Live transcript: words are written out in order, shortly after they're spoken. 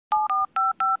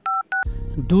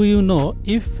Do you know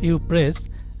if you press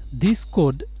this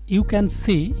code, you can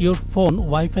see your phone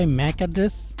Wi-Fi MAC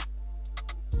address?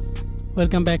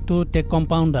 Welcome back to Tech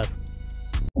Compounder.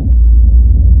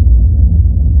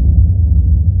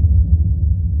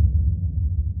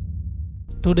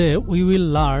 Today we will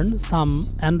learn some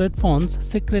Android phones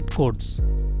secret codes.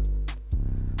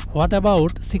 What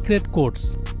about secret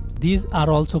codes? These are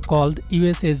also called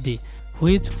USSD,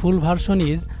 which full version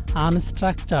is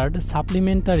Unstructured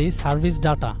Supplementary Service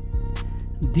Data.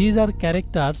 These are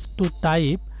characters to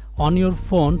type on your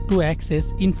phone to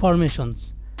access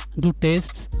informations, do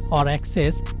tests or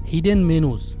access hidden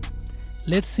menus.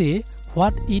 Let's see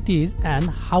what it is and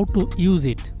how to use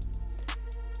it.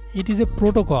 It is a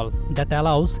protocol that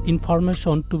allows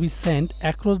information to be sent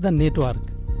across the network.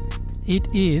 It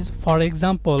is, for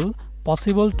example,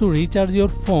 possible to recharge your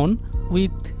phone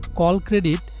with call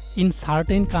credit in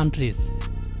certain countries.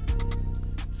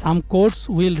 Some codes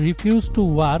will refuse to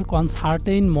work on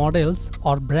certain models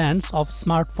or brands of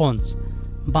smartphones,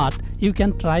 but you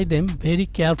can try them very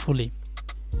carefully.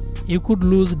 You could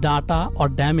lose data or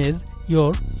damage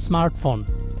your smartphone.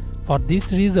 For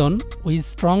this reason, we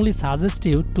strongly suggest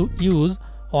you to use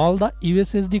all the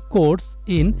USSD codes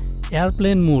in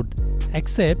airplane mode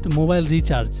except mobile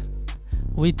recharge.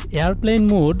 With airplane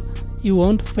mode, you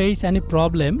won't face any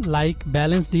problem like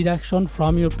balance deduction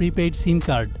from your prepaid SIM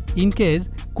card in case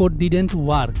code didn't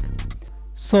work.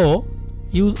 So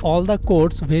use all the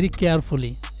codes very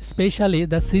carefully, especially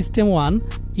the system one.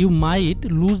 You might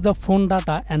lose the phone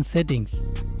data and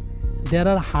settings. There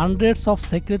are hundreds of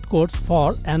secret codes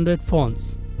for Android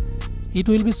phones. It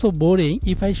will be so boring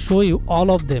if I show you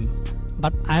all of them,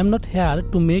 but I am not here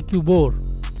to make you bored.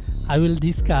 I will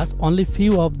discuss only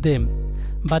few of them.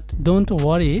 But don't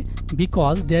worry,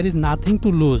 because there is nothing to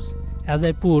lose, as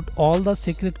I put all the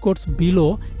secret codes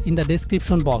below in the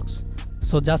description box.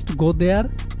 So just go there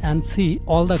and see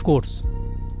all the codes.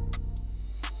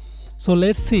 So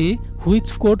let's see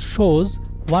which code shows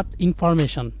what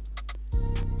information.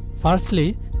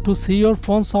 Firstly, to see your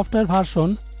phone software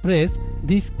version, press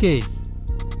this case.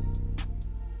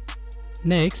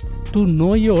 Next, to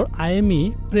know your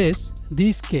IME, press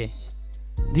this key.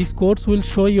 These codes will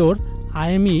show your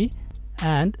IME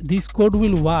and this code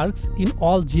will work in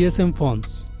all GSM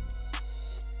phones.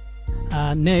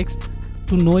 Next,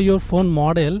 to know your phone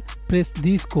model, press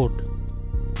this code.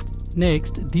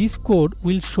 Next, this code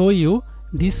will show you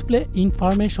display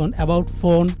information about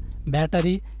phone,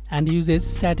 battery and usage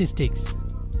statistics.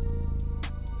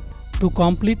 To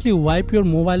completely wipe your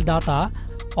mobile data,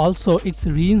 also it's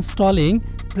reinstalling,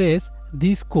 press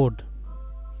this code.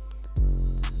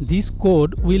 This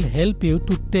code will help you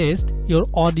to test your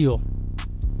audio.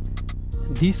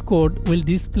 This code will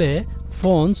display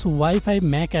phone's Wi-Fi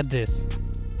MAC address.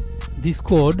 This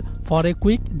code for a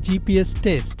quick GPS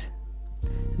test.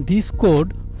 This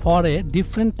code for a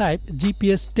different type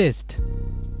GPS test.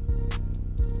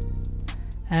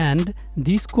 And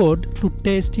this code to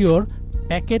test your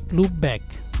packet loopback.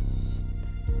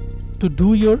 To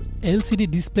do your LCD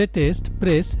display test,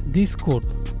 press this code.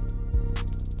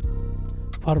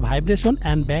 For vibration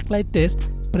and backlight test,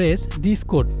 press this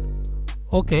code.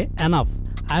 Okay, enough.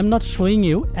 I am not showing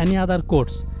you any other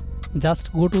codes.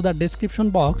 Just go to the description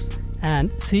box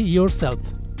and see yourself.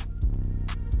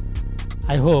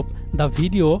 I hope the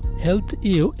video helped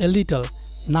you a little.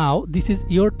 Now this is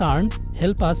your turn.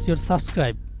 Help us your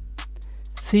subscribe.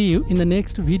 See you in the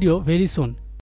next video very soon.